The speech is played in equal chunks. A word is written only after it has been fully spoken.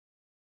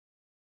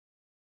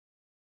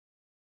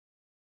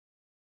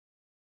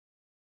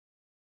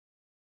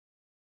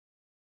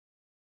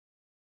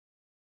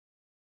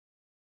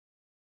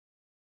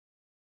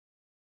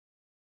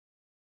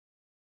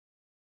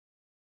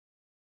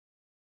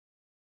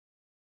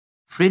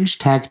Fridge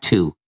Tag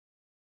 2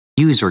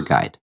 User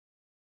Guide.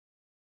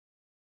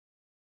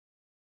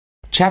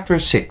 Chapter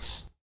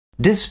 6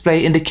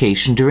 Display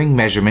Indication During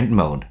Measurement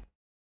Mode.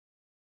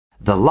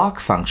 The lock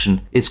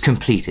function is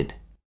completed.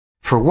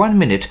 For 1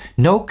 minute,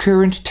 no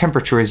current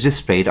temperature is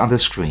displayed on the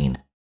screen.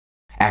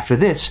 After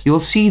this,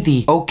 you'll see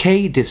the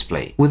OK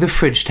display with the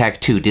Fridge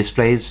Tag 2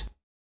 displays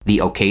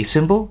the OK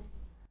symbol,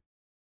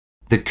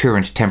 the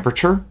current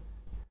temperature,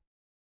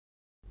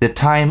 the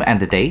time and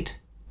the date,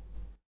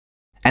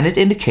 and it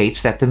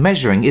indicates that the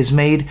measuring is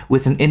made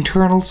with an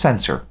internal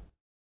sensor.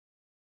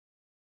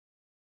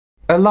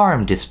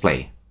 Alarm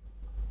display.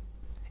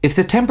 If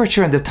the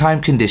temperature and the time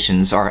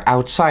conditions are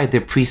outside the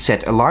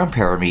preset alarm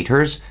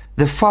parameters,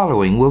 the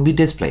following will be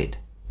displayed: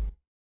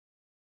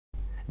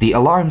 the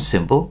alarm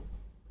symbol,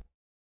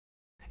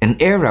 an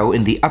arrow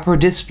in the upper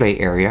display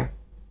area,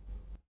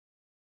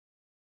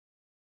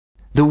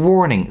 the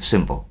warning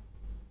symbol.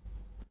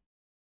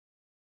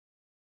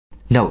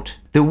 Note,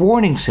 the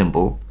warning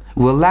symbol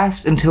will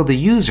last until the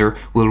user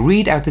will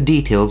read out the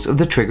details of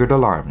the triggered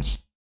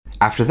alarms.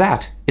 After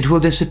that, it will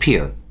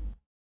disappear.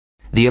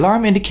 The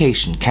alarm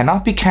indication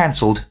cannot be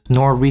cancelled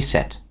nor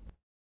reset.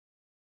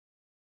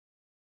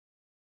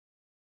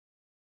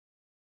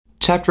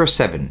 Chapter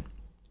 7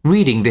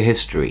 Reading the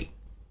History.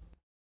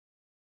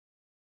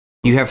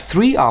 You have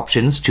 3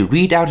 options to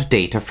read out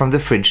data from the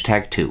Fridge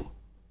Tag 2.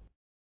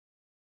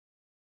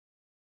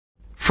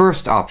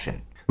 First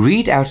option,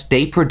 read out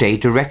day per day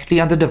directly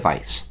on the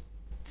device.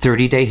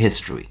 30-day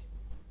history.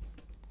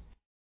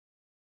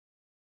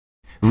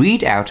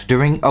 Read out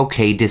during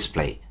OK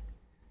display.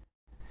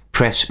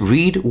 Press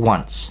Read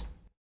once.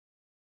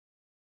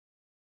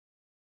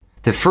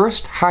 The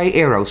first high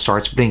arrow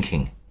starts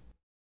blinking.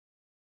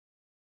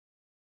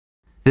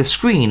 The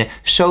screen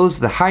shows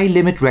the high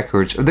limit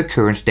records of the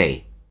current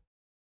day,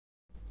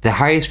 the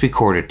highest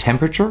recorded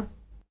temperature,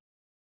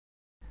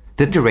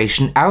 the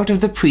duration out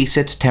of the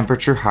preset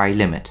temperature high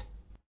limit.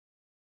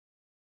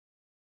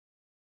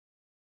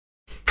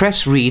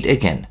 Press Read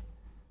again.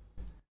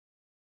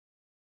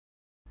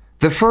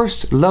 The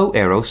first low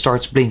arrow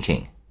starts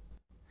blinking.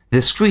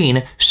 The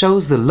screen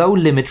shows the low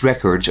limit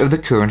records of the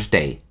current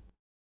day,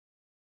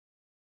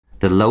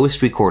 the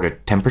lowest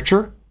recorded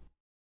temperature,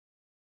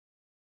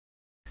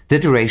 the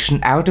duration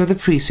out of the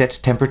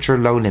preset temperature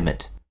low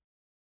limit.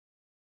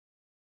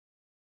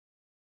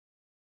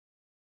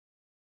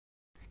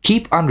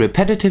 Keep on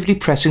repetitively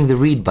pressing the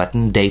Read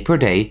button day per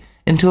day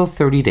until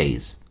 30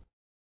 days.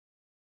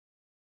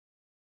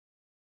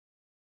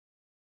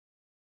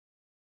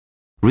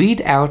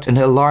 Read out an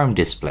alarm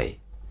display.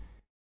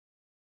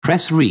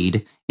 Press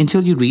Read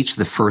until you reach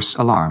the first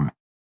alarm.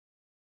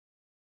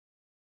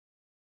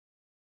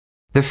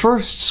 The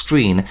first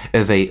screen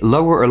of a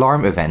lower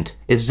alarm event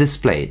is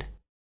displayed.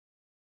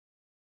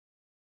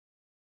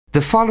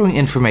 The following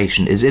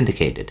information is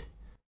indicated: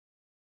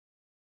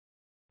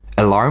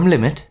 alarm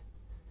limit,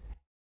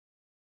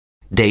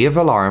 day of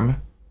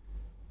alarm,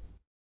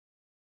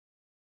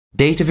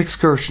 date of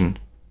excursion,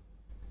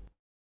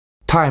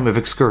 time of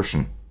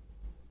excursion.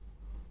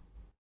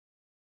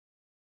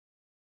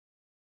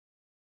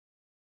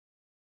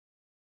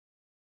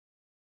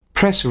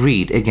 Press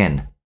Read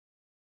again.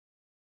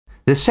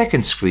 The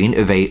second screen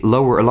of a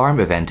lower alarm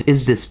event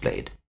is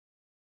displayed.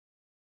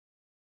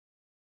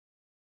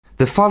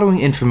 The following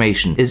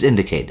information is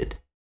indicated: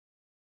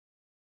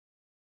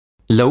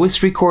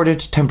 lowest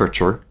recorded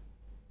temperature,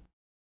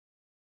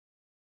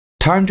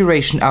 time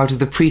duration out of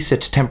the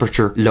preset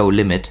temperature low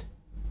limit,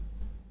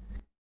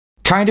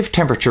 kind of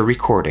temperature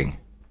recording.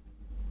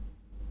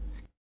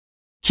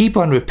 Keep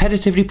on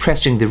repetitively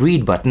pressing the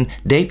Read button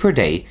day per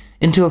day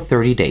until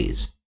 30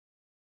 days.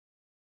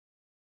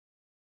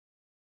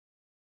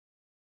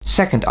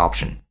 Second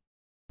option,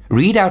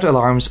 read out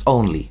alarms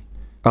only,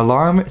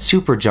 alarm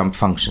super jump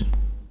function.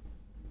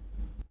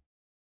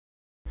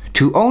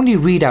 To only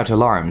read out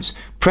alarms,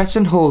 press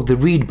and hold the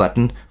Read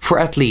button for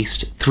at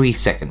least 3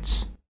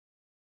 seconds.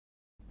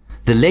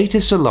 The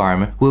latest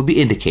alarm will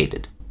be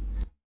indicated.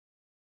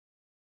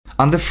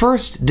 On the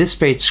first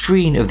displayed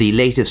screen of the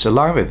latest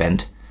alarm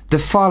event, the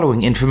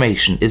following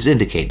information is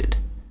indicated: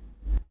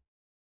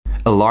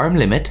 alarm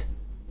limit,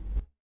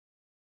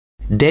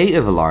 day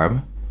of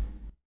alarm,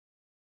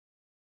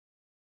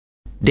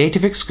 date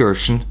of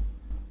excursion,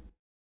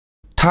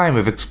 time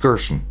of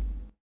excursion.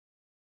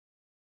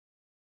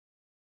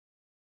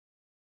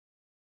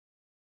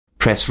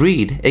 Press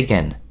Read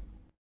again.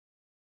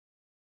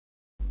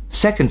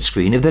 Second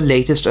screen of the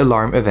latest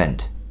alarm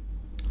event: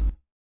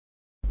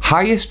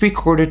 highest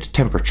recorded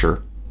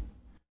temperature,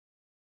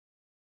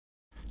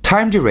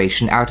 time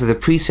duration out of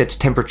the preset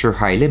temperature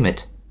high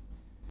limit,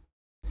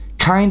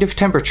 kind of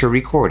temperature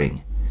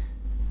recording.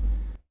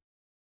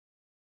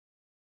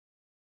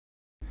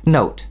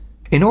 Note,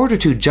 in order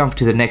to jump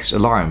to the next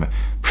alarm,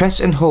 press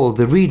and hold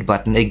the Read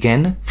button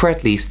again for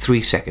at least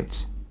 3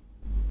 seconds.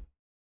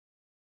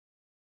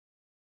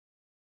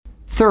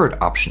 Third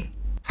option,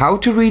 how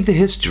to read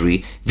the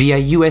history via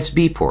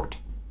USB port.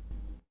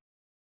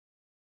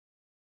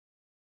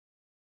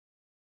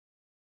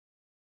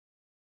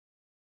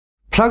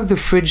 plug the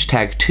Fridge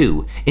Tag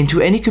 2 into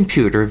any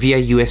computer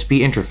via USB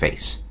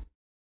interface.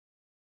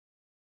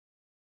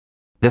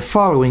 The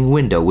following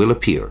window will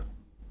appear.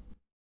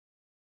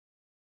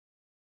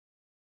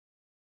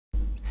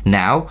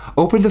 Now,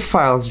 open the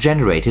files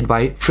generated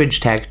by Fridge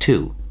Tag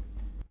 2.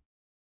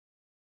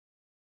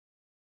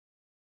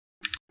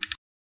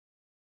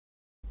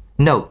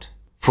 Note: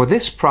 for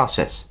this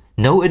process,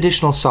 no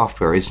additional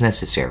software is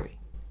necessary.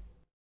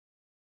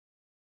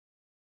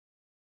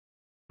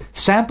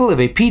 Sample of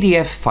a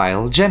PDF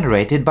file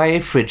generated by a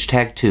Fridge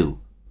Tag 2.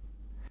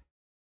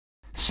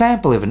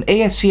 Sample of an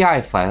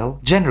ASCII file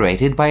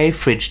generated by a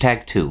Fridge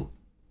Tag 2.